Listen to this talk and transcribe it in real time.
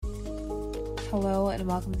Hello and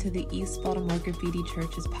welcome to the East Baltimore Graffiti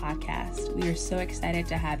Church's podcast. We are so excited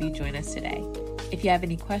to have you join us today. If you have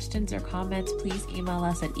any questions or comments, please email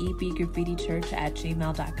us at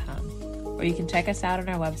ebgraffitichurch@gmail.com, or you can check us out on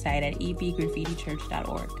our website at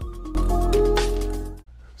ebgraffitichurch.org.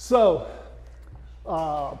 So,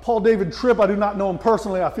 Paul David Tripp, I do not know him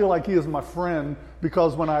personally. I feel like he is my friend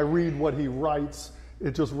because when I read what he writes,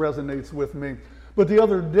 it just resonates with me. But the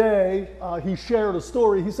other day, he shared a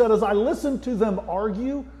story. He said, as I listened to them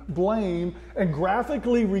argue, blame, and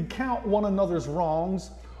graphically recount one another's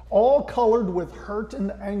wrongs, all colored with hurt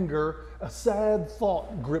and anger, a sad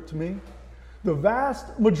thought gripped me. The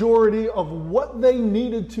vast majority of what they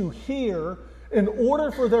needed to hear in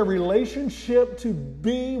order for their relationship to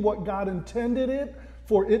be what God intended it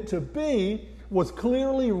for it to be was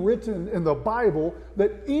clearly written in the Bible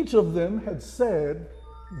that each of them had said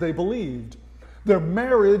they believed. Their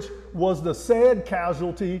marriage was the sad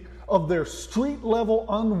casualty of their street-level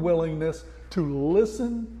unwillingness to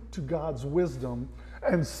listen to God's wisdom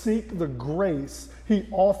and seek the grace He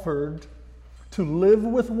offered to live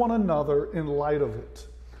with one another in light of it.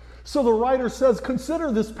 So the writer says,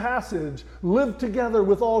 consider this passage, live together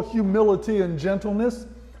with all humility and gentleness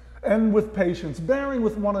and with patience, bearing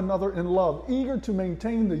with one another in love, eager to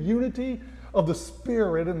maintain the unity of the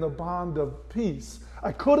Spirit and the bond of peace.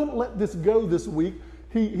 I couldn't let this go this week.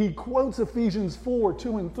 He quotes Ephesians 4,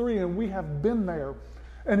 2 and 3, and we have been there.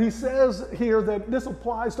 And he says here that this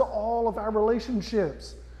applies to all of our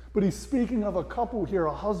relationships. But he's speaking of a couple here,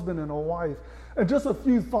 a husband and a wife. And just a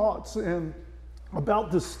few thoughts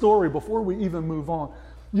about this story before we even move on.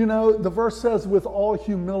 You know, the verse says, with all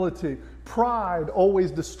humility, pride always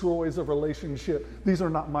destroys a relationship. These are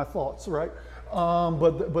not my thoughts, right?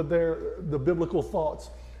 But they're the biblical thoughts.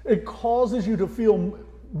 It causes you to feel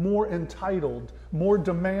more entitled, more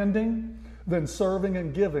demanding than serving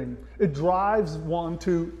and giving. It drives one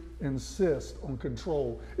to insist on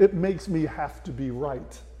control. It makes me have to be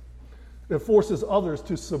right. It forces others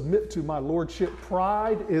to submit to my lordship.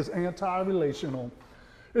 Pride is anti-relational.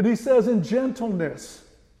 And he says in gentleness,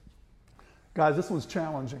 guys, this one's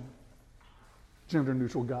challenging. Gender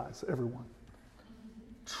neutral guys, everyone.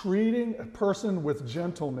 Treating a person with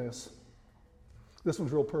gentleness, this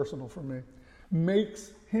one's real personal for me,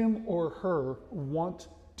 makes him or her want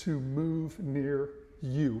to move near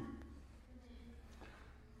you.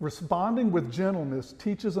 Responding with gentleness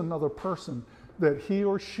teaches another person that he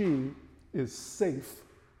or she is safe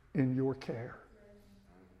in your care.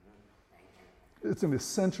 It's an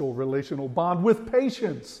essential relational bond. With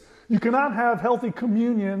patience, you cannot have healthy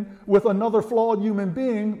communion with another flawed human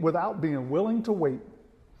being without being willing to wait.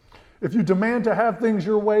 If you demand to have things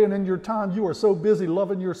your way and in your time, you are so busy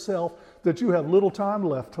loving yourself that you have little time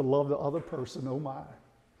left to love the other person. Oh my.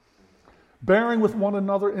 Bearing with one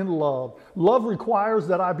another in love. Love requires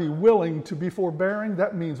that I be willing to be forbearing.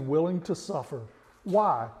 That means willing to suffer.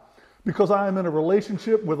 Why? Because I am in a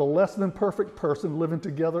relationship with a less than perfect person living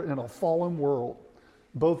together in a fallen world.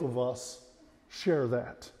 Both of us share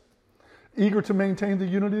that. Eager to maintain the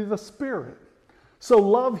unity of the Spirit. So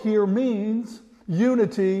love here means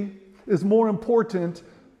unity is more important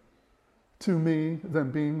to me than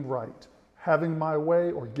being right, having my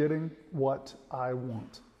way or getting what I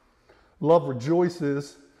want. Love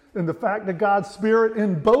rejoices in the fact that God's Spirit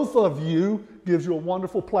in both of you gives you a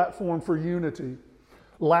wonderful platform for unity.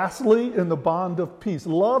 Lastly, in the bond of peace.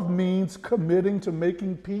 Love means committing to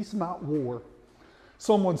making peace, not war.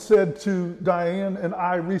 Someone said to Diane and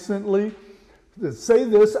I recently, say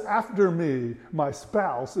this after me, my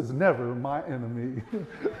spouse is never my enemy.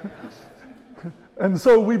 And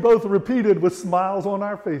so we both repeated with smiles on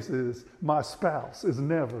our faces, my spouse is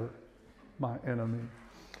never my enemy.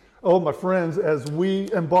 Oh, my friends, as we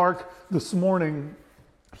embark this morning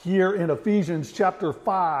here in Ephesians chapter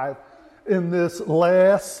 5, in these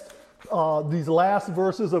last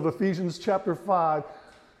verses of Ephesians chapter 5,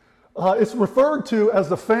 it's referred to as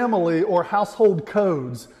the family or household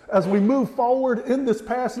codes. As we move forward in this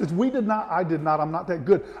passage, I'm not that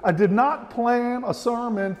good. I did not plan a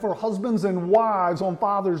sermon for husbands and wives on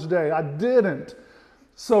Father's Day. I didn't.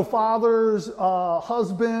 So fathers,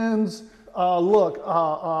 husbands,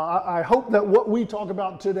 I hope that what we talk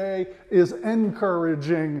about today is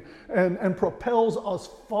encouraging and propels us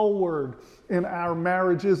forward in our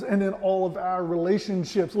marriages and in all of our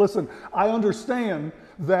relationships. Listen, I understand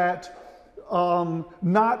that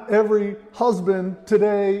not every husband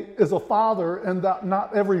today is a father, and that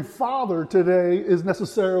not every father today is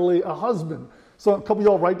necessarily a husband. So a couple of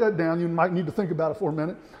y'all write that down. You might need to think about it for a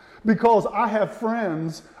minute. Because I have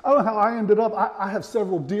friends, I don't know how I ended up, I have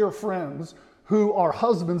several dear friends who are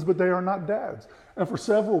husbands, but they are not dads. And for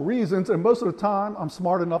several reasons, and most of the time I'm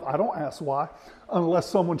smart enough, I don't ask why, unless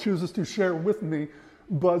someone chooses to share with me.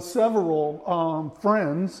 But several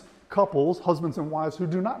friends, couples, husbands and wives who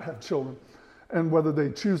do not have children, and whether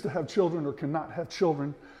they choose to have children or cannot have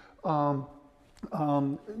children, the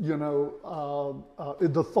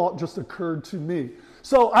thought just occurred to me.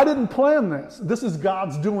 So I didn't plan this. This is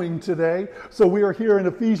God's doing today. So we are here in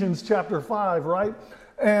Ephesians chapter 5, right?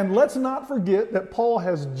 And let's not forget that Paul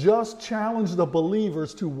has just challenged the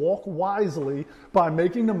believers to walk wisely by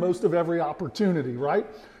making the most of every opportunity, right?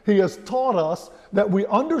 He has taught us that we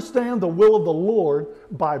understand the will of the Lord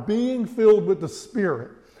by being filled with the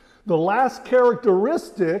Spirit. The last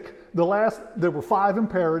characteristic, there were 5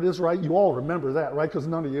 imperatives, right? You all remember that, right? Because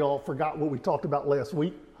none of you all forgot what we talked about last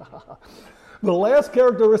week. The last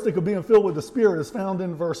characteristic of being filled with the Spirit is found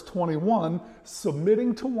in verse 21,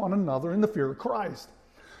 submitting to one another in the fear of Christ.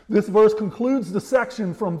 This verse concludes the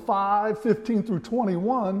section from 5:15 through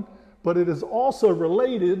 21, but it is also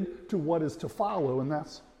related to what is to follow, and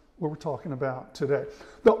that's what we're talking about today.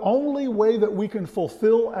 The only way that we can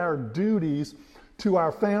fulfill our duties to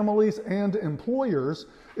our families and employers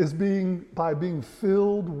is by being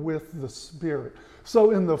filled with the Spirit.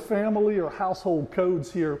 So in the family or household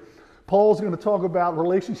codes here, Paul's going to talk about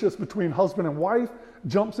relationships between husband and wife,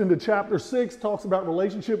 jumps into chapter 6, talks about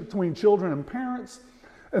relationship between children and parents,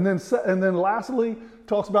 and then lastly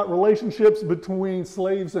talks about relationships between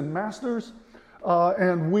slaves and masters,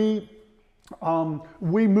 and we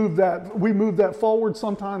move that forward,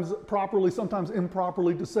 sometimes properly, sometimes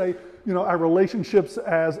improperly, to say, our relationships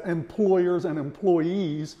as employers and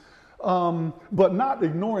employees, but not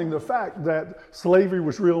ignoring the fact that slavery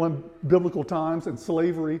was real in biblical times, and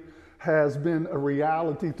slavery has been a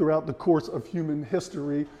reality throughout the course of human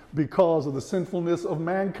history because of the sinfulness of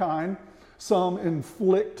mankind. Some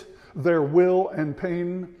inflict their will and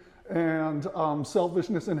pain and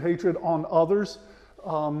selfishness and hatred on others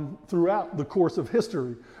throughout the course of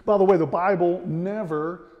history. By the way, the Bible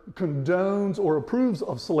never condones or approves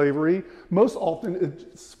of slavery. Most often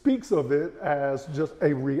it speaks of it as just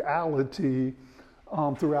a reality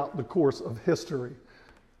throughout the course of history.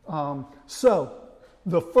 So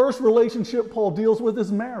the first relationship Paul deals with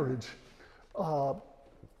is marriage.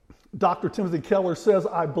 Dr. Timothy Keller says,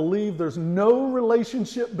 I believe there's no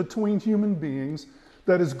relationship between human beings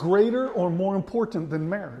that is greater or more important than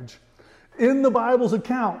marriage. In the Bible's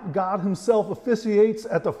account, God himself officiates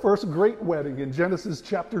at the first great wedding in Genesis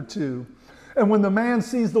chapter 2. And when the man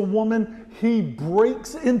sees the woman, he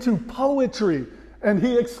breaks into poetry and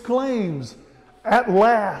he exclaims, at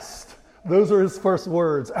last. Those are his first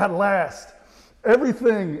words, at last.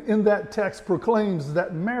 Everything in that text proclaims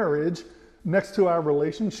that marriage, next to our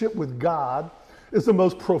relationship with God, is the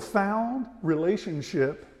most profound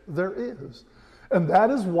relationship there is. And that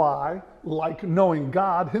is why, like knowing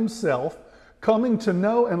God himself, coming to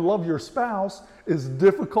know and love your spouse is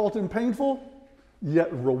difficult and painful,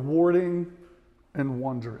 yet rewarding and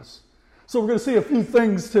wondrous. So we're going to see a few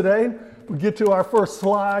things today. We get to our first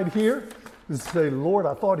slide here. We say, Lord,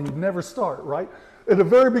 I thought he'd never start, right? At the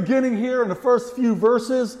very beginning here, in the first few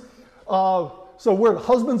verses, so we're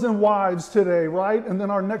husbands and wives today, right? And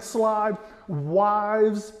then our next slide,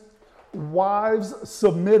 wives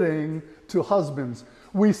submitting to husbands.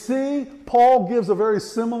 We see Paul gives a very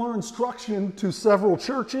similar instruction to several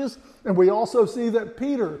churches, and we also see that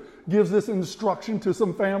Peter gives this instruction to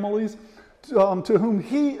some families to whom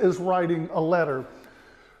he is writing a letter.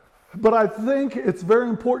 But I think it's very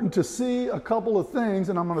important to see a couple of things,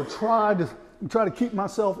 and I'm going to try to keep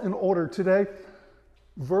myself in order today.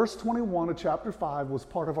 Verse 21 of chapter 5 was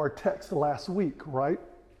part of our text last week, right?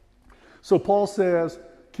 So Paul says,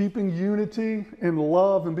 keeping unity in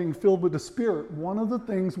love and being filled with the Spirit. One of the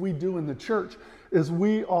things we do in the church is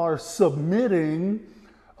we are submitting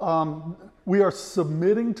to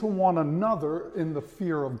one another in the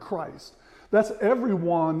fear of Christ. That's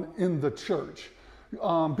everyone in the church.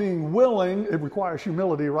 Being willing, it requires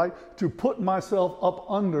humility, right? To put myself up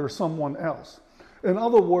under someone else. In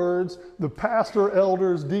other words, the pastor,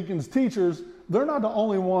 elders, deacons, teachers, they're not the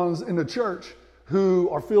only ones in the church who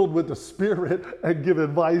are filled with the Spirit and give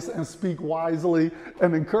advice and speak wisely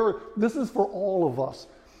and encourage. This is for all of us.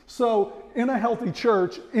 So in a healthy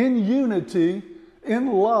church, in unity,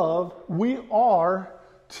 in love, we are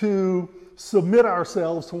to submit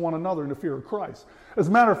ourselves to one another in the fear of Christ. As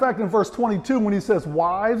a matter of fact, in verse 22, when he says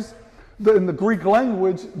wives, in the Greek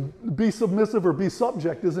language, be submissive or be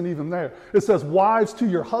subject isn't even there. It says, wives to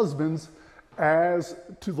your husbands as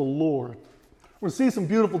to the Lord. We'll see some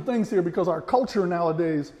beautiful things here because our culture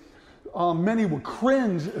nowadays, many would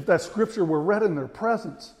cringe if that scripture were read in their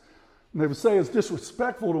presence. And they would say it's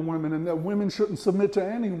disrespectful to women and that women shouldn't submit to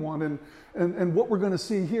anyone. And what we're going to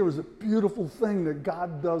see here is a beautiful thing that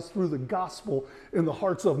God does through the gospel in the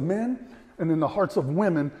hearts of men and in the hearts of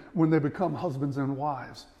women when they become husbands and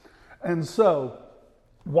wives. And so,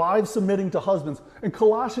 wives submitting to husbands. In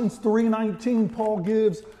Colossians 3:19, Paul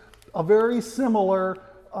gives a very similar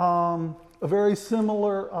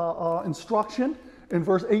instruction. In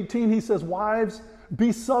verse 18, he says, "Wives,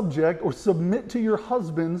 be subject or submit to your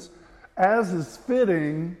husbands as is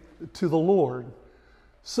fitting to the Lord."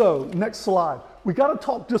 So, next slide. We got to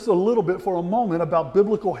talk just a little bit for a moment about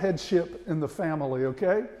biblical headship in the family,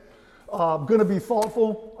 okay? I'm going to be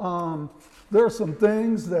thoughtful. There are some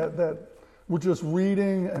things that we're just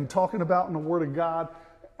reading and talking about in the Word of God,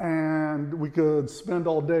 and we could spend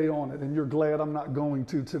all day on it, and you're glad I'm not going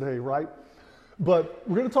to today, right? But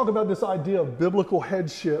we're going to talk about this idea of biblical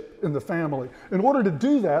headship in the family. In order to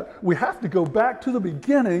do that, we have to go back to the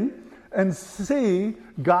beginning and see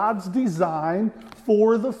God's design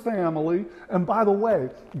for the family. And by the way,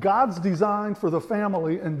 God's design for the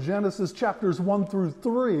family in Genesis chapters 1 through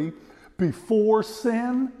 3, before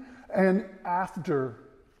sin and after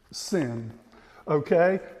sin.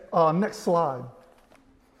 Okay? Next slide.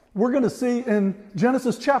 We're going to see in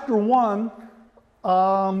Genesis chapter 1,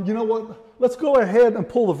 you know what? Let's go ahead and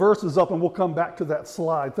pull the verses up and we'll come back to that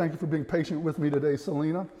slide. Thank you for being patient with me today,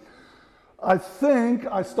 Selena. I think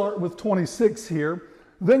I start with 26 here.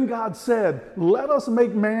 Then God said, "Let us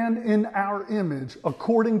make man in our image,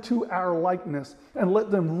 according to our likeness, and let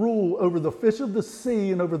them rule over the fish of the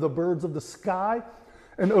sea and over the birds of the sky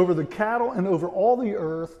and over the cattle and over all the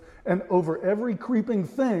earth and over every creeping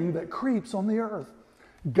thing that creeps on the earth."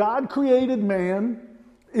 God created man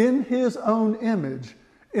in his own image.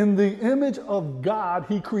 In the image of God,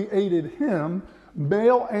 he created him.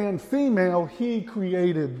 Male and female, he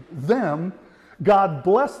created them. God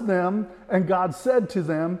blessed them, and God said to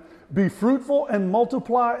them, "Be fruitful and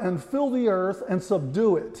multiply and fill the earth and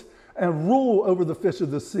subdue it, and rule over the fish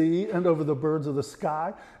of the sea and over the birds of the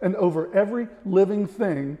sky and over every living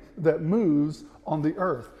thing that moves on the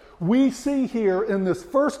earth." We see here in this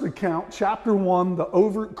first account, chapter 1, the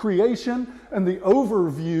creation and the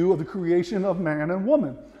overview of the creation of man and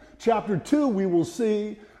woman. Chapter 2, we will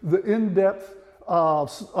see the in-depth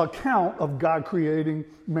account of God creating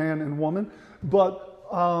man and woman. But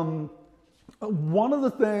one of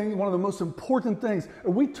the most important things,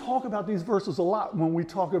 and we talk about these verses a lot when we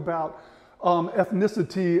talk about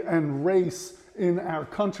ethnicity and race in our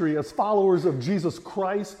country. As followers of Jesus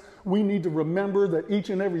Christ, we need to remember that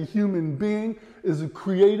each and every human being is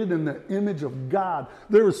created in the image of God.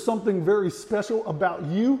 There is something very special about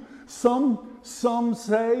you. Some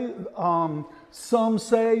say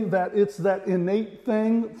that it's that innate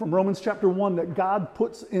thing from Romans chapter 1 that God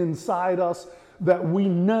puts inside us, that we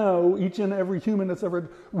know, each and every human that's ever,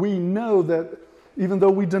 we know that even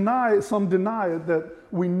though we deny it, some deny it, that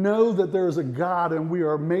we know that there is a God and we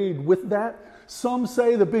are made with that. Some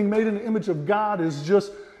say that being made in the image of God is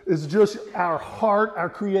just our heart, our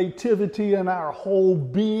creativity, and our whole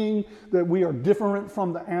being, that we are different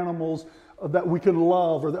from the animals that we can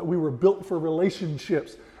love, or that we were built for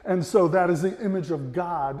relationships. And so that is the image of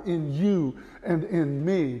God in you and in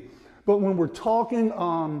me. But when we're talking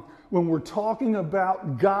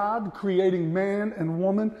about God creating man and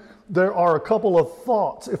woman, there are a couple of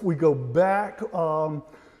thoughts. If we go back to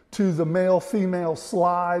the male-female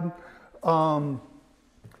slide.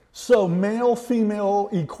 So male-female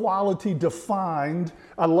equality defined.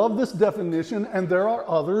 I love this definition, and there are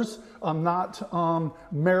others. I'm not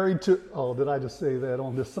married to, did I just say that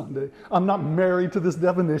on this Sunday? I'm not married to this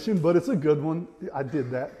definition, but it's a good one. I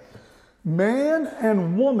did that. Man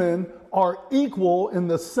and woman are equal in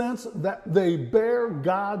the sense that they bear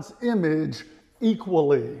God's image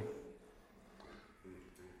equally.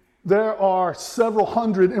 There are several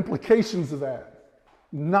hundred implications of that.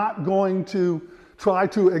 Not going to try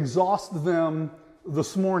to exhaust them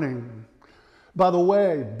this morning. By the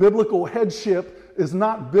way, biblical headship is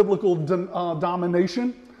not biblical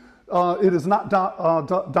domination. It is not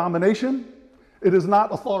domination. It is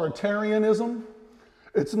not authoritarianism.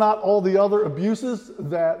 It's not all the other abuses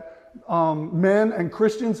that men and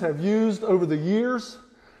Christians have used over the years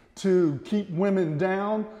to keep women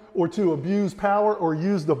down, or to abuse power, or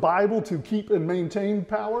use the Bible to keep and maintain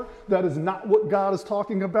power. That is not what God is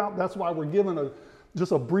talking about. That's why we're given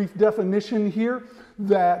just a brief definition here,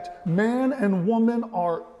 that man and woman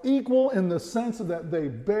are equal in the sense that they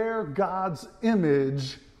bear God's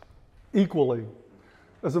image equally.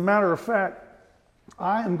 As a matter of fact,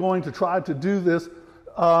 I am going to try to do this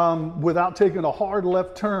without taking a hard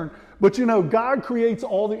left turn. But you know, God creates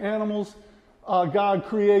all the animals God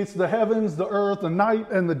creates the heavens, the earth, the night,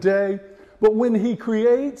 and the day. But when he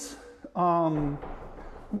creates the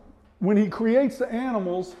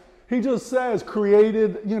animals, he just says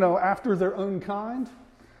created, after their own kind.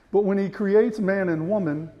 But when he creates man and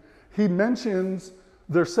woman, he mentions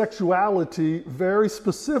their sexuality very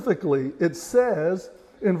specifically. It says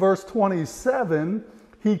in verse 27,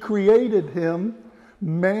 he created him,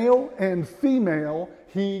 male and female,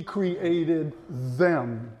 he created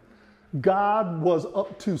them. God was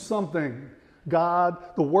up to something. God,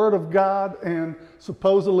 the Word of God, and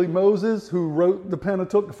supposedly Moses, who wrote the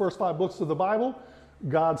Pentateuch, the first 5 books of the Bible,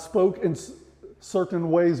 God spoke in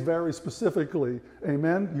certain ways very specifically.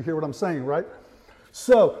 Amen? You hear what I'm saying, right?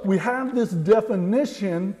 So we have this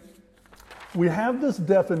definition.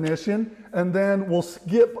 And then we'll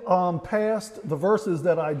skip past the verses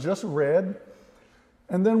that I just read.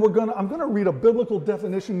 And then I'm going to read a biblical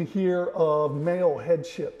definition here of male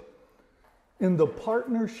headship. In the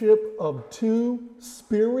partnership of two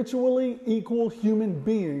spiritually equal human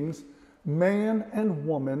beings, man and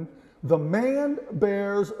woman, the man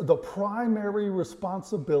bears the primary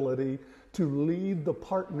responsibility to lead the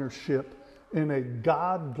partnership in a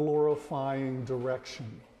God-glorifying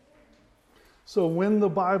direction. So when the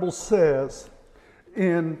Bible says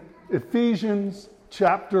in Ephesians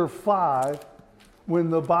chapter 5, when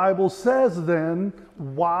the Bible says then,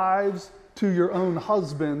 wives to your own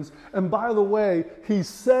husbands, and by the way, he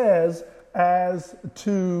says as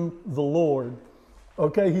to the Lord.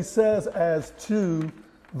 Okay, he says as to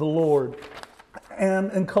the Lord.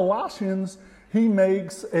 And in Colossians, he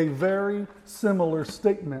makes a very similar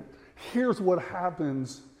statement. Here's what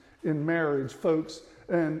happens in marriage, folks,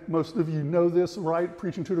 and most of you know this, right?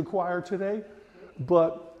 Preaching to the choir today.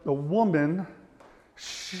 But the woman,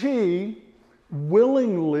 she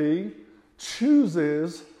willingly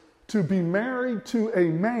chooses to be married to a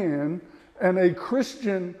man, and a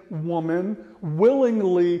Christian woman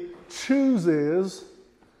willingly chooses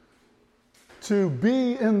to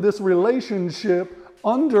be in this relationship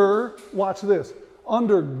under, watch this,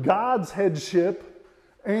 under God's headship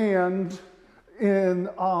and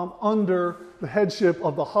under the headship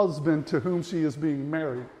of the husband to whom she is being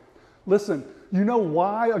married. Listen, you know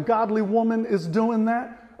why a godly woman is doing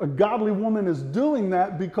that? A godly woman is doing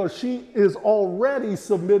that because she is already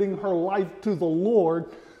submitting her life to the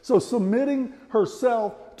Lord. So submitting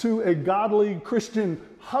herself to a godly Christian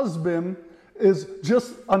husband is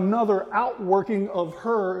just another outworking of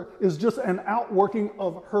her, is just an outworking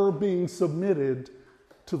of her being submitted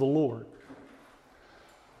to the Lord.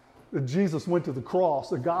 Jesus went to the cross.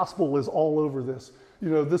 The gospel is all over this.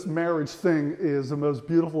 This marriage thing is the most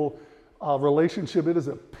beautiful relationship. It is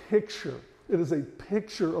a picture. It is a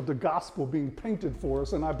picture of the gospel being painted for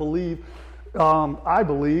us, and I believe,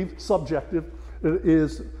 subjective, it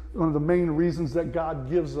is one of the main reasons that God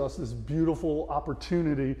gives us this beautiful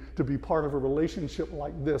opportunity to be part of a relationship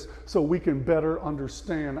like this, so we can better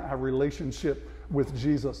understand our relationship with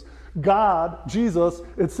Jesus. Jesus,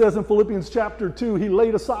 it says in Philippians chapter 2, he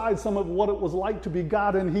laid aside some of what it was like to be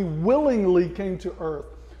God, and he willingly came to earth.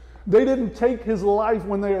 They didn't take his life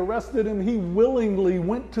when they arrested him. He willingly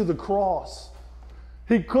went to the cross.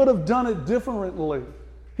 He could have done it differently.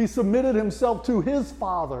 He submitted himself to his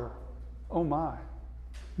Father. Oh my.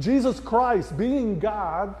 Jesus Christ, being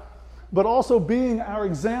God, but also being our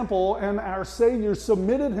example and our Savior,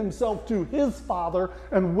 submitted himself to his Father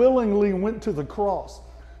and willingly went to the cross.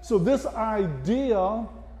 So this idea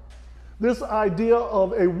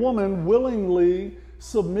of a woman willingly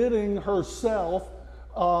submitting herself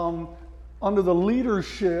under the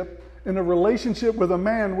leadership in a relationship with a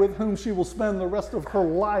man with whom she will spend the rest of her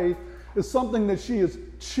life is something that she is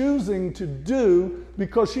choosing to do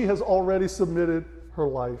because she has already submitted her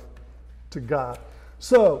life to God.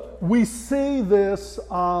 So we see this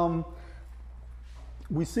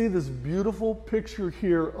beautiful picture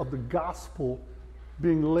here of the gospel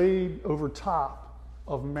being laid over top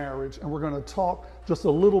of marriage, and we're going to talk just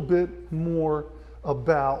a little bit more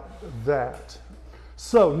about that.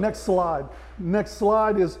 So next slide. Next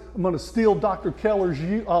slide is, I'm going to steal Dr. Keller's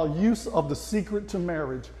use of the secret to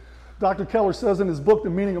marriage. Dr. Keller says in his book, The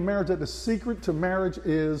Meaning of Marriage, that the secret to marriage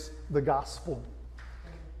is the gospel.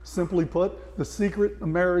 Simply put, the secret of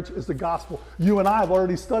marriage is the gospel. You and I have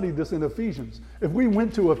already studied this in Ephesians. If we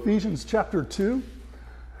went to Ephesians chapter 2,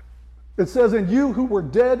 it says, "And you who were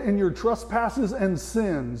dead in your trespasses and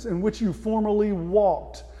sins, in which you formerly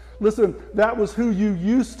walked." Listen, that was who you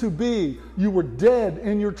used to be. You were dead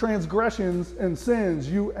in your transgressions and sins,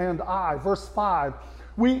 you and I. Verse 5,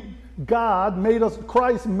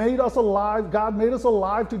 Christ made us alive. God made us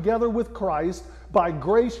alive together with Christ. By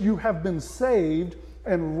grace you have been saved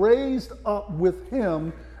and raised up with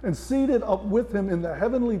him and seated up with him in the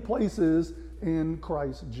heavenly places in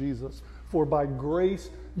Christ Jesus. For by grace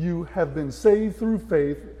you have been saved through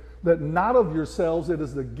faith, that not of yourselves, it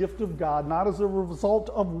is the gift of God, not as a result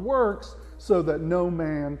of works, so that no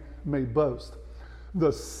man may boast.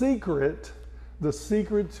 The secret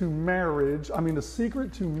to marriage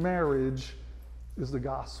is the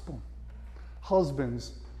gospel.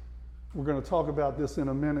 Husbands, we're going to talk about this in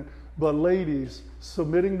a minute, but ladies,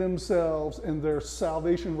 submitting themselves in their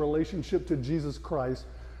salvation relationship to Jesus Christ,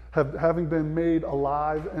 having been made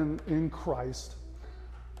alive and in Christ,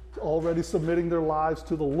 already submitting their lives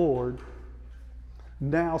to the Lord,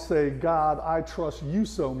 now say, God, I trust you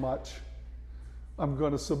so much, I'm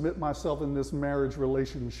going to submit myself in this marriage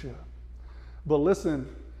relationship. But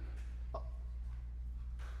listen,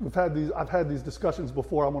 I've had these discussions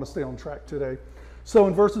before. I want to stay on track today. So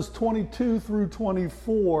in verses 22 through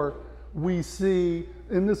 24, we see,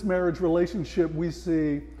 in this marriage relationship, we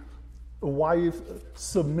see a wife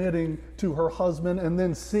submitting to her husband. And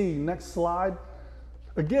then see, next slide.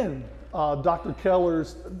 Again, Dr.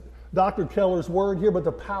 Keller's word here, but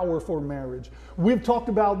the power for marriage. We've talked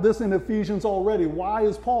about this in Ephesians already. Why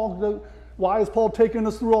is Paul taking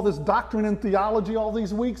us through all this doctrine and theology all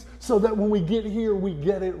these weeks? So that when we get here, we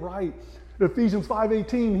get it right. Ephesians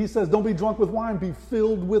 5:18, he says, don't be drunk with wine, be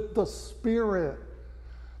filled with the Spirit.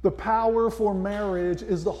 The power for marriage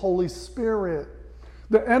is the Holy Spirit.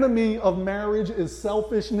 The enemy of marriage is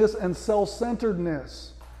selfishness and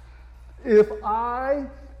self-centeredness. If one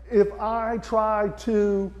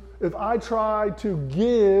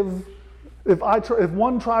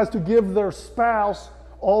tries to give their spouse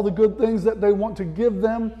all the good things that they want to give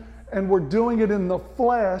them, and we're doing it in the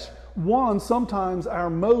flesh, sometimes our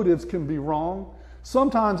motives can be wrong.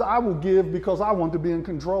 Sometimes I will give because I want to be in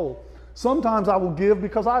control. Sometimes I will give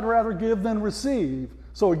because I'd rather give than receive.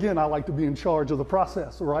 So again, I like to be in charge of the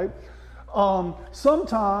process, right?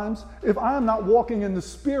 Sometimes, if I am not walking in the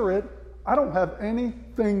Spirit, I don't have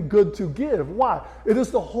anything good to give. Why? It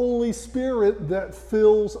is the Holy Spirit that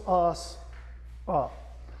fills us up.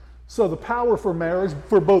 So the power for marriage,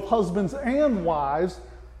 for both husbands and wives,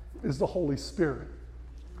 is the Holy Spirit.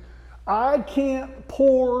 I can't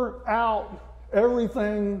pour out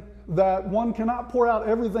everything that one cannot pour out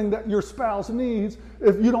everything that your spouse needs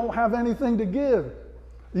if you don't have anything to give.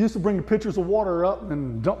 I used to bring the pitchers of water up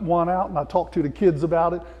and dump one out, and I talked to the kids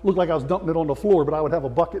about it. Looked like I was dumping it on the floor, but I would have a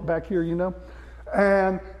bucket back here, you know.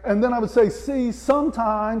 And then I would say, see,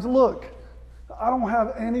 sometimes, look, I don't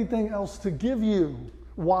have anything else to give you.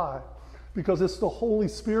 Why? Because it's the Holy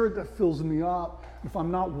Spirit that fills me up. If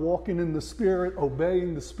I'm not walking in the Spirit,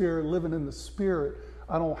 obeying the Spirit, living in the Spirit,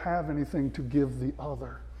 I don't have anything to give the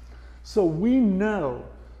other. So we know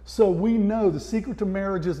the secret to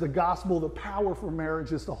marriage is the gospel. The power for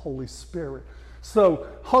marriage is the Holy Spirit. So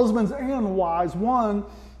husbands and wives, one,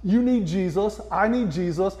 you need Jesus. I need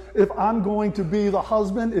Jesus. If I'm going to be the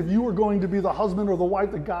husband, if you are going to be the husband or the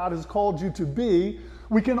wife that God has called you to be,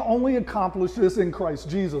 we can only accomplish this in Christ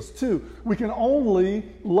Jesus. Two, we can only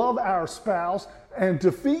love our spouse and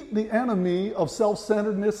defeat the enemy of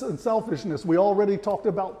self-centeredness and selfishness. We already talked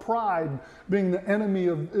about pride being the enemy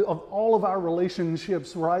of all of our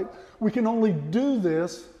relationships, right? We can only do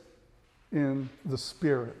this in the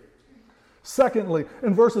Spirit. Secondly,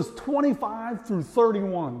 in verses 25 through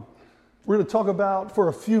 31, we're going to talk about, for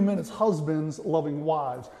a few minutes, husbands loving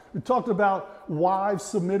wives. We talked about wives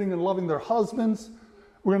submitting and loving their husbands.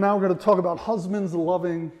 We're going to talk about husbands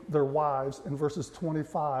loving their wives in verses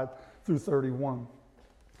 25 through 31.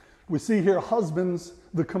 We see here, husbands,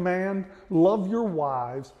 the command, love your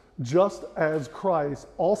wives just as Christ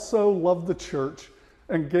also loved the church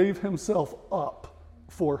and gave himself up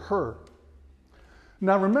for her.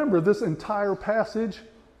 Now remember, this entire passage,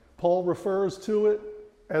 Paul refers to it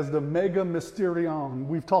as the mega mysterion.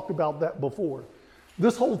 We've talked about that before.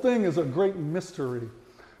 This whole thing is a great mystery.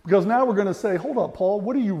 Because now we're going to say, hold up, Paul,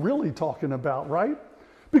 what are you really talking about, right?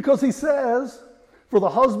 Because he says, for the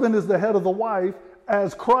husband is the head of the wife,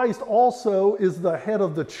 as Christ also is the head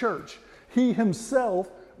of the church, he himself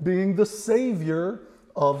being the Savior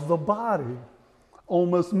of the body.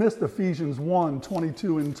 Almost missed Ephesians 1,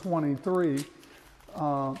 22 and 23.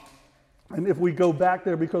 And if we go back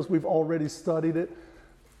there, because we've already studied it,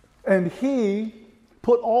 and he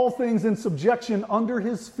put all things in subjection under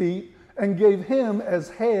his feet and gave him as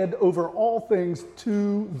head over all things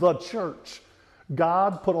to the church.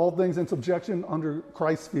 God put all things in subjection under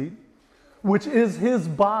Christ's feet, which is his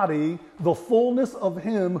body, the fullness of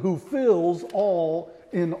him who fills all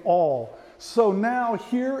in all. So now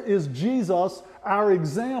here is Jesus, our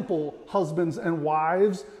example, husbands and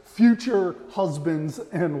wives, future husbands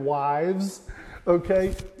and wives.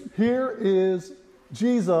 Okay, here is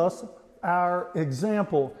Jesus, our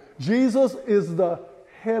example. Jesus is the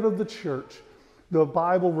head of the church. The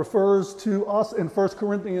Bible refers to us in 1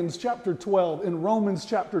 Corinthians chapter 12, in Romans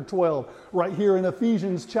chapter 12, right here in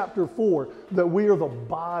Ephesians chapter 4, that we are the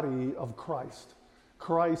body of Christ.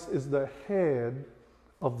 Christ is the head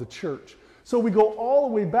of the church. So we go all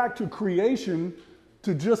the way back to creation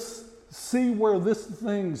to just see where this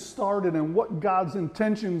thing started and what God's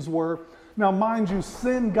intentions were. Now, mind you,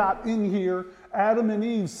 sin got in here. Adam and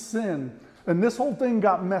Eve sinned. And this whole thing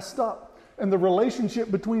got messed up. And the relationship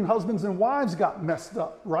between husbands and wives got messed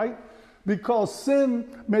up, right? Because sin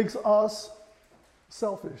makes us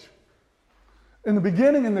selfish. In the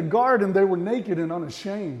beginning, in the garden, they were naked and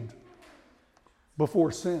unashamed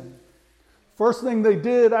before sin. First thing they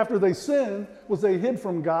did after they sinned was they hid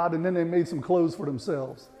from God, and then they made some clothes for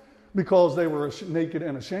themselves because they were naked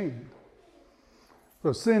and ashamed.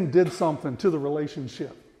 So sin did something to the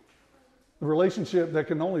relationship. The relationship that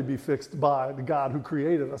can only be fixed by the God who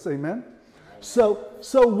created us. Amen?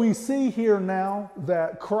 So we see here now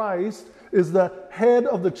that Christ is the head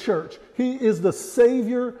of the church. He is the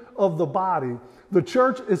Savior of the body. The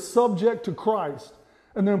church is subject to Christ.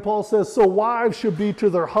 And then Paul says, so wives should be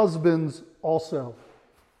to their husbands also.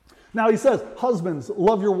 Now he says, husbands,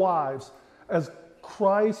 love your wives as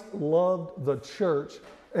Christ loved the church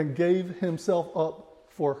and gave himself up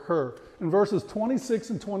for her. In verses 26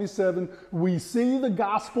 and 27, we see the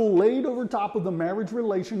gospel laid over top of the marriage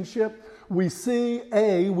relationship. We see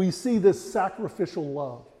this sacrificial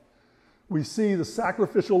love. We see the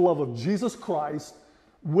sacrificial love of Jesus Christ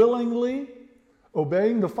willingly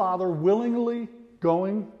obeying the Father, willingly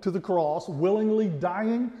going to the cross, willingly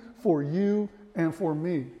dying for you and for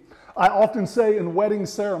me. I often say in wedding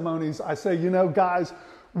ceremonies, I say, guys,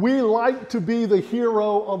 we like to be the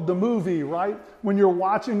hero of the movie, right? When you're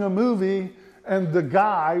watching a movie and the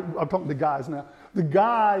guy, I'm talking to guys now, the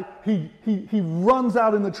guy, he runs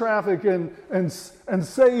out in the traffic and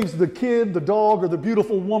saves the kid, the dog, or the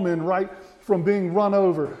beautiful woman, right, from being run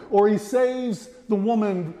over. Or he saves the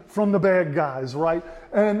woman from the bad guys, right?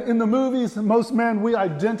 And in the movies, most men, we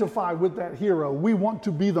identify with that hero. We want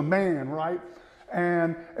to be the man, right?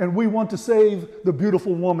 And we want to save the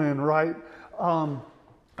beautiful woman, right?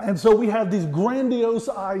 And so we have these grandiose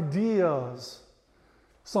ideas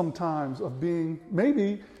sometimes of being,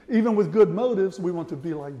 maybe even with good motives, we want to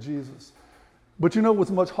be like Jesus. But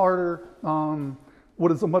what's much harder,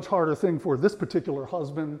 what is a much harder thing for this particular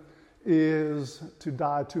husband is to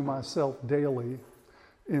die to myself daily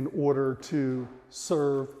in order to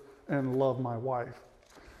serve and love my wife.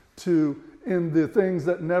 In the things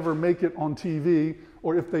that never make it on TV,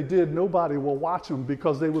 or if they did, nobody will watch them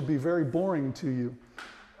because they would be very boring to you.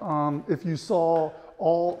 If you saw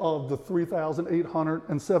all of the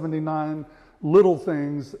 3,879 little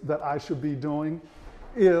things that I should be doing,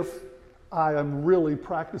 if I am really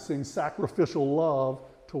practicing sacrificial love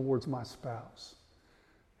towards my spouse.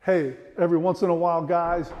 Hey, every once in a while,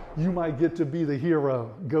 guys, you might get to be the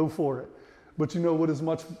hero. Go for it. But what is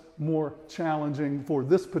much more challenging for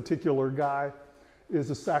this particular guy is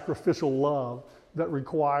a sacrificial love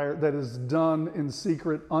that is done in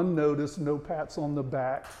secret, unnoticed, no pats on the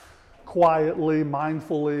back, quietly,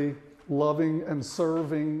 mindfully, loving and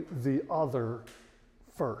serving the other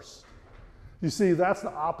first. You see, that's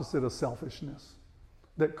the opposite of selfishness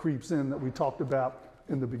that creeps in that we talked about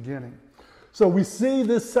in the beginning. So we see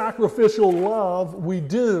this sacrificial love, we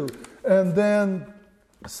do. And then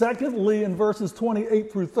secondly, in verses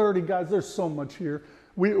 28 through 30, guys, there's so much here.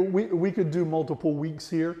 We could do multiple weeks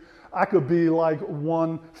here. I could be like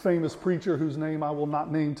one famous preacher whose name I will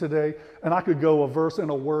not name today, and I could go a verse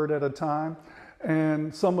and a word at a time.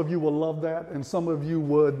 And some of you will love that, and some of you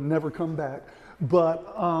would never come back. But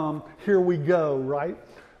here we go, right?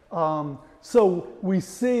 So we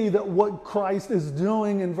see that what Christ is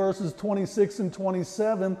doing in verses 26 and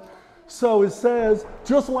 27. So it says,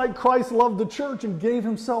 just like Christ loved the church and gave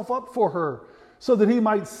himself up for her, so that he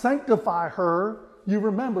might sanctify her. You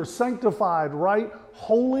remember, sanctified, right?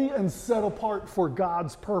 Holy and set apart for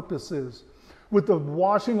God's purposes, with the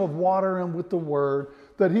washing of water and with the word,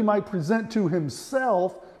 that he might present to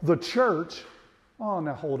himself the church. Oh,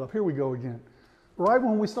 now hold up. Here we go again. Right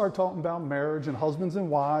when we start talking about marriage and husbands and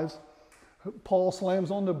wives, Paul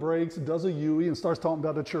slams on the brakes, does a U-E, and starts talking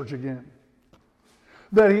about the church again.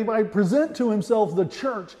 That he might present to himself the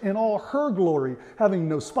church in all her glory, having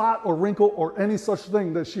no spot or wrinkle or any such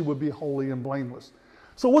thing, that she would be holy and blameless.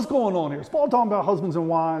 So what's going on here? Is Paul talking about husbands and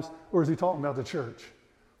wives, or is he talking about the church?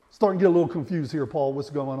 Starting to get a little confused here, Paul. What's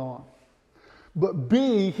going on? But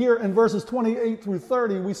B, here in verses 28 through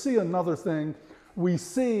 30, we see another thing. We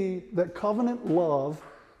see that covenant love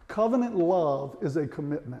is a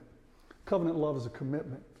commitment. Covenant love is a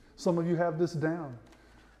commitment. Some of you have this down.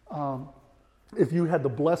 If you had the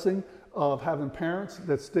blessing of having parents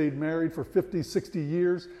that stayed married for 50, 60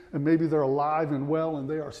 years, and maybe they're alive and well, and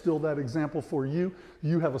they are still that example for you,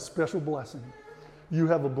 you have a special blessing. You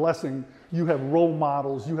have a blessing. You have role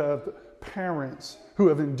models. You have parents who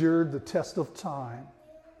have endured the test of time.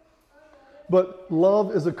 But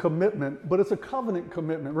love is a commitment, but it's a covenant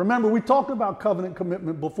commitment. Remember, we talked about covenant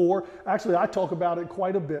commitment before. Actually, I talk about it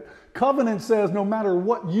quite a bit. Covenant says no matter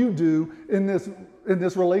what you do in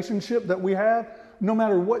this relationship that we have, no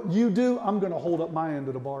matter what you do, I'm going to hold up my end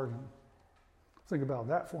of the bargain. Think about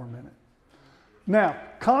that for a minute. Now,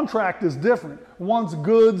 contract is different. Once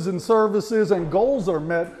goods and services and goals are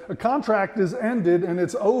met, a contract is ended and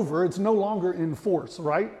it's over. It's no longer in force,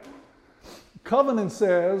 right? Covenant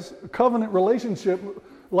says, covenant relationship,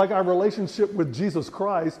 like our relationship with Jesus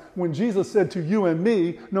Christ, when Jesus said to you and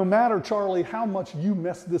me, no matter, Charlie, how much you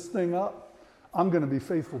mess this thing up, I'm going to be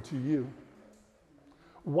faithful to you.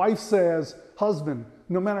 Wife says, husband,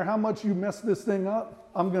 no matter how much you mess this thing up,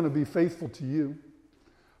 I'm going to be faithful to you.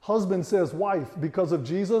 Husband says, wife, because of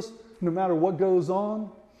Jesus, no matter what goes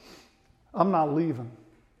on, I'm not leaving.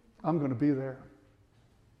 I'm going to be there.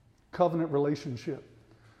 Covenant relationship.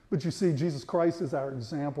 But you see, Jesus Christ is our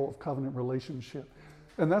example of covenant relationship.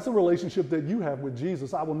 And that's a relationship that you have with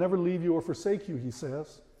Jesus. I will never leave you or forsake you, he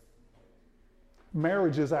says.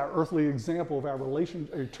 Marriage is our earthly example of our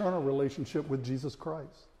eternal relationship with Jesus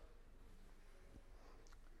Christ.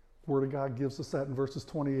 Word of God gives us that in verses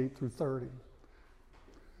 28 through 30.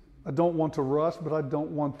 I don't want to rush, but I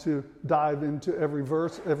don't want to dive into every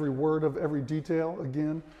verse, every word of every detail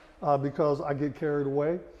again, because I get carried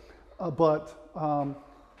away. But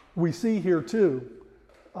we see here too,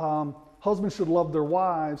 husbands should love their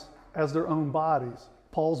wives as their own bodies.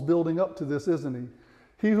 Paul's building up to this, isn't he?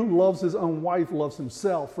 He who loves his own wife loves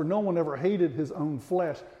himself, for no one ever hated his own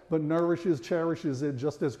flesh, but nourishes, cherishes it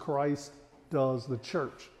just as Christ does the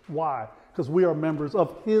church. Why? Because we are members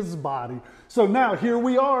of his body. So now here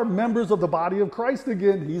we are, members of the body of Christ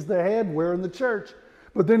again. He's the head, we're in the church.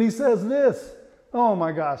 But then he says this. Oh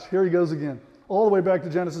my gosh, here he goes again. All the way back to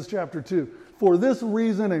Genesis chapter 2. For this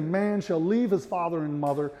reason a man shall leave his father and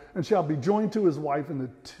mother and shall be joined to his wife, and the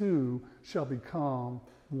two shall become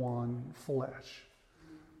one flesh.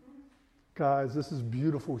 Guys, this is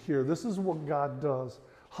beautiful here. This is what God does.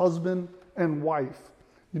 Husband and wife.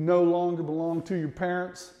 You no longer belong to your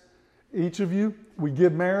parents. Each of you, we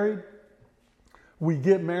get married. We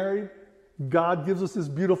get married. God gives us this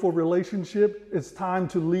beautiful relationship. It's time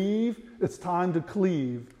to leave. It's time to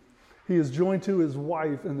cleave. He is joined to his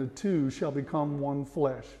wife, and the two shall become one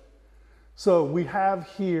flesh. So we have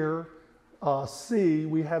here,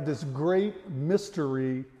 we have this great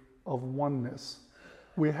mystery of oneness.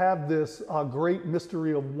 We have this great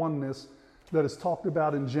mystery of oneness that is talked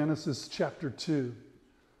about in Genesis chapter 2.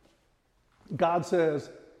 God says,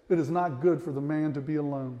 it is not good for the man to be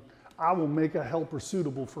alone. I will make a helper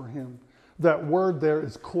suitable for him. That word there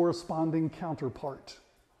is corresponding counterpart.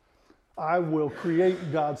 I will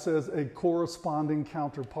create, God says, a corresponding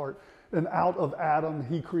counterpart. And out of Adam,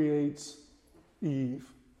 he creates Eve,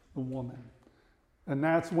 the woman. And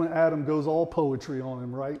that's when Adam goes all poetry on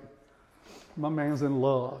him, right? My man's in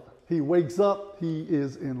love. He wakes up, he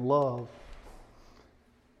is in love.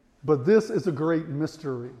 But this is a great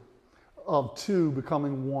mystery of two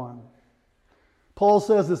becoming one. Paul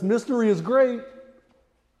says this mystery is great,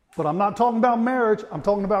 but I'm not talking about marriage. I'm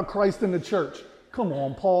talking about Christ in the church. Come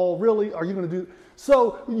on, Paul, really? Are you going to do?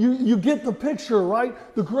 So you get the picture, right?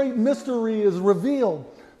 The great mystery is revealed.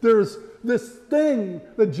 There's this thing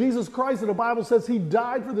that Jesus Christ, and the Bible says he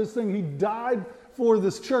died for this thing. He died for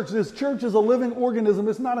this church. This church is a living organism.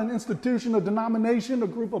 It's not an institution, a denomination, a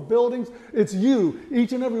group of buildings. It's you,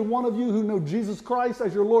 each and every one of you who know Jesus Christ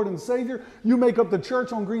as your Lord and Savior. You make up the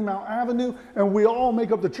church on Greenmount Avenue, and we all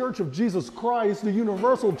make up the church of Jesus Christ, the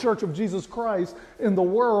universal church of Jesus Christ in the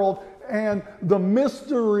world. And the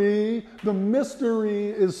mystery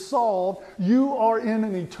is solved. You are in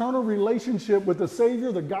an eternal relationship with the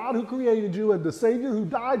Savior, the God who created you, and the Savior who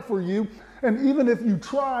died for you. And even if you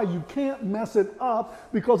try, you can't mess it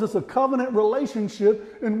up, because it's a covenant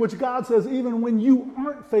relationship in which God says, even when you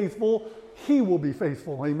aren't faithful, he will be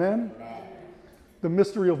faithful. Amen? The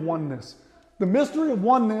mystery of oneness. The mystery of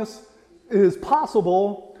oneness is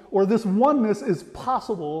possible, or this oneness is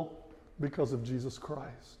possible because of Jesus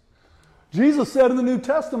Christ. Jesus said in the New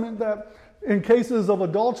Testament that in cases of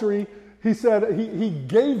adultery, he said he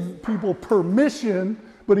gave people permission,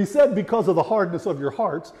 but he said because of the hardness of your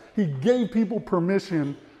hearts, he gave people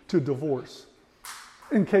permission to divorce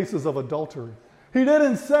in cases of adultery. He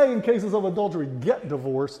didn't say in cases of adultery, get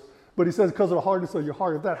divorced, but he says because of the hardness of your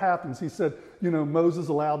heart, if that happens, he said, Moses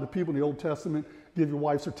allowed the people in the Old Testament, give your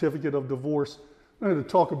wife certificate of divorce. I'm going to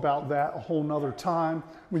talk about that a whole nother time.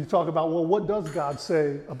 When you talk about, well, what does God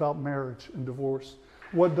say about marriage and divorce?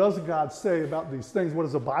 What does God say about these things? What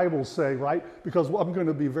does the Bible say, right? Because I'm going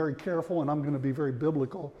to be very careful and I'm going to be very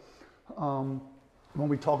biblical when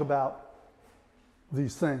we talk about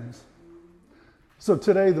these things. So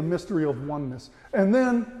today, the mystery of oneness. And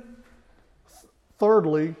then,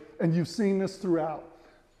 thirdly, and you've seen this throughout,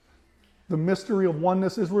 the mystery of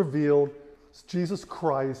oneness is revealed. It's Jesus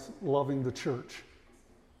Christ loving the church.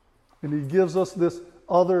 And he gives us this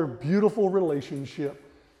other beautiful relationship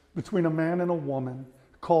between a man and a woman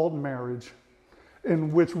called marriage,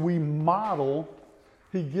 in which we model,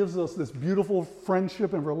 he gives us this beautiful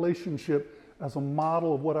friendship and relationship as a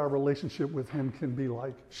model of what our relationship with him can be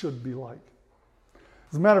like, should be like.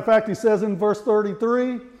 As a matter of fact, he says in verse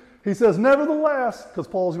 33, he says, nevertheless, because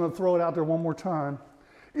Paul's going to throw it out there one more time,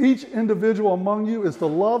 each individual among you is to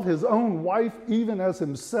love his own wife even as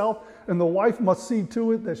himself, and the wife must see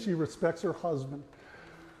to it that she respects her husband.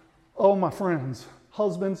 Oh, my friends,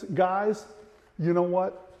 husbands, guys, you know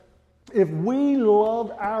what? If we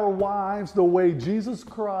love our wives the way Jesus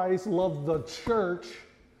Christ loved the church,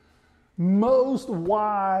 most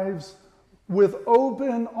wives with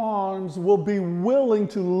open arms will be willing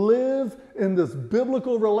to live in this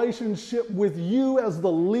biblical relationship with you as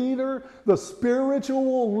the leader, the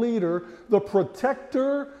spiritual leader, the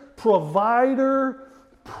protector, provider,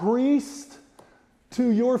 priest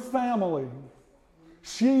to your family.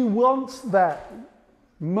 She wants that.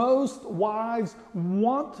 Most wives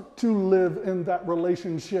want to live in that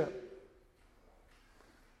relationship.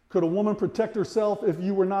 Could a woman protect herself if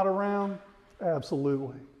you were not around?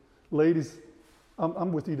 Absolutely. Ladies,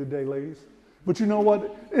 I'm with you today, ladies. But you know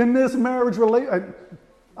what? In this marriage relationship,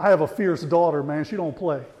 I have a fierce daughter, man. She don't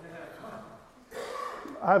play.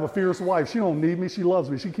 I have a fierce wife. She don't need me. She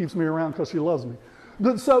loves me. She keeps me around because she loves me.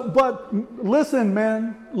 But listen,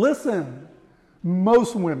 men, listen.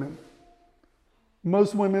 Most women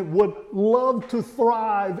would love to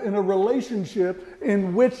thrive in a relationship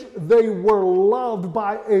in which they were loved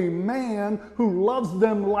by a man who loves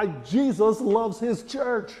them like Jesus loves his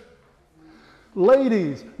church.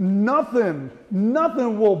 Ladies, nothing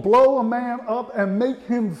will blow a man up and make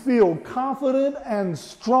him feel confident and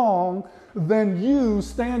strong than you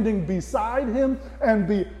standing beside him and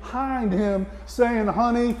behind him saying,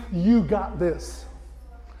 honey, you got this.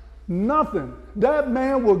 Nothing. That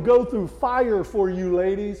man will go through fire for you,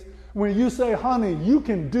 ladies. When you say, honey, you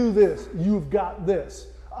can do this. You've got this.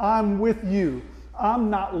 I'm with you. I'm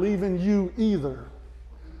not leaving you either.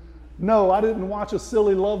 No, I didn't watch a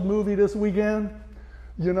silly love movie this weekend.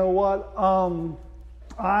 You know what?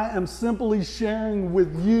 I am simply sharing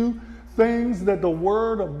with you things that the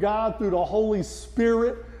Word of God through the Holy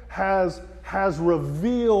Spirit has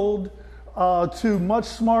revealed to much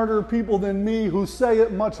smarter people than me who say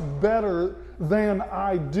it much better than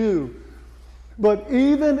I do. But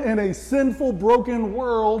even in a sinful, broken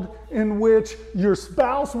world in which your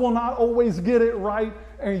spouse will not always get it right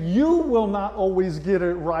and you will not always get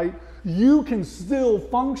it right, you can still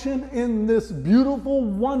function in this beautiful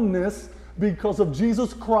oneness because of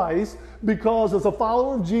Jesus Christ, because as a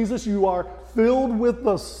follower of Jesus, you are filled with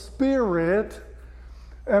the Spirit.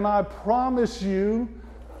 And I promise you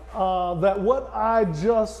that what I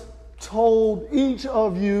just told each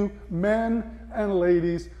of you, men and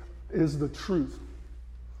ladies, is the truth.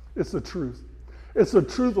 It's the truth. It's the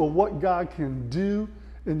truth of what God can do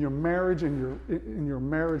in your marriage, in your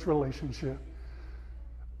marriage relationship.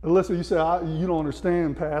 Listen, you say, you don't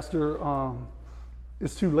understand, Pastor,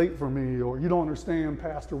 it's too late for me, or you don't understand,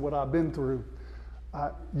 Pastor, what I've been through.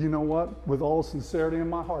 You know what? With all sincerity in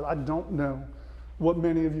my heart, I don't know what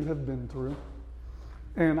many of you have been through.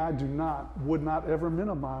 And I would not ever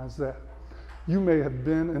minimize that. You may have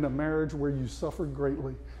been in a marriage where you suffered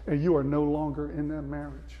greatly, and you are no longer in that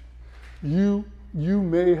marriage. You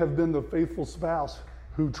may have been the faithful spouse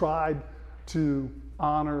who tried to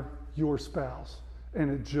honor your spouse,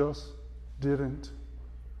 and it just didn't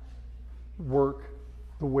work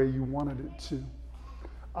the way you wanted it to.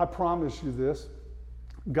 I promise you this,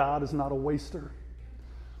 God is not a waster.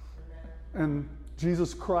 And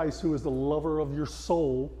Jesus Christ, who is the lover of your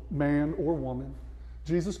soul, man or woman,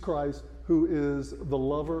 Jesus Christ, who is the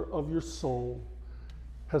lover of your soul,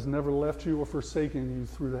 has never left you or forsaken you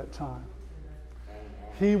through that time.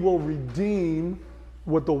 He will redeem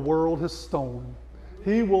what the world has stolen.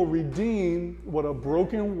 He will redeem what a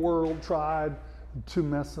broken world tried to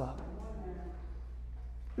mess up.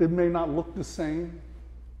 It may not look the same.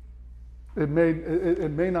 It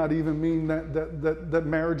may not even mean that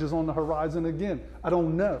marriage is on the horizon again. I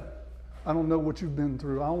don't know. I don't know what you've been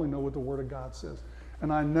through. I only know what the Word of God says.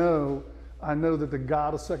 And I know that the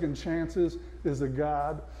God of second chances is the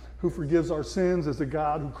God who forgives our sins, is the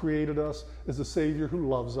God who created us, is the Savior who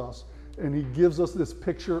loves us. And He gives us this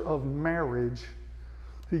picture of marriage.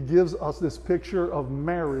 He gives us this picture of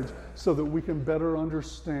marriage so that we can better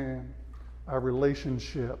understand our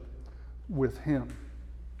relationship with Him.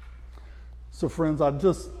 So friends, I'd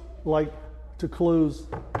just like to close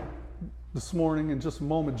this morning in just a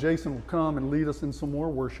moment. Jason will come and lead us in some more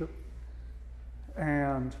worship.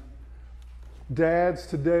 And dads,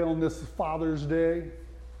 today on this Father's Day,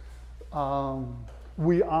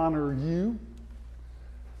 we honor you.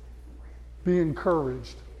 Be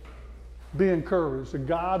encouraged. Be encouraged. A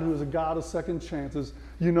God who is a God of second chances,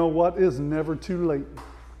 you know what? It's never too late.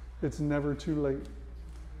 It's never too late.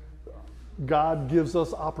 God gives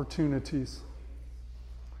us opportunities.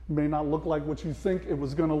 It may not look like what you think it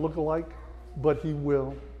was going to look like, but He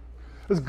will.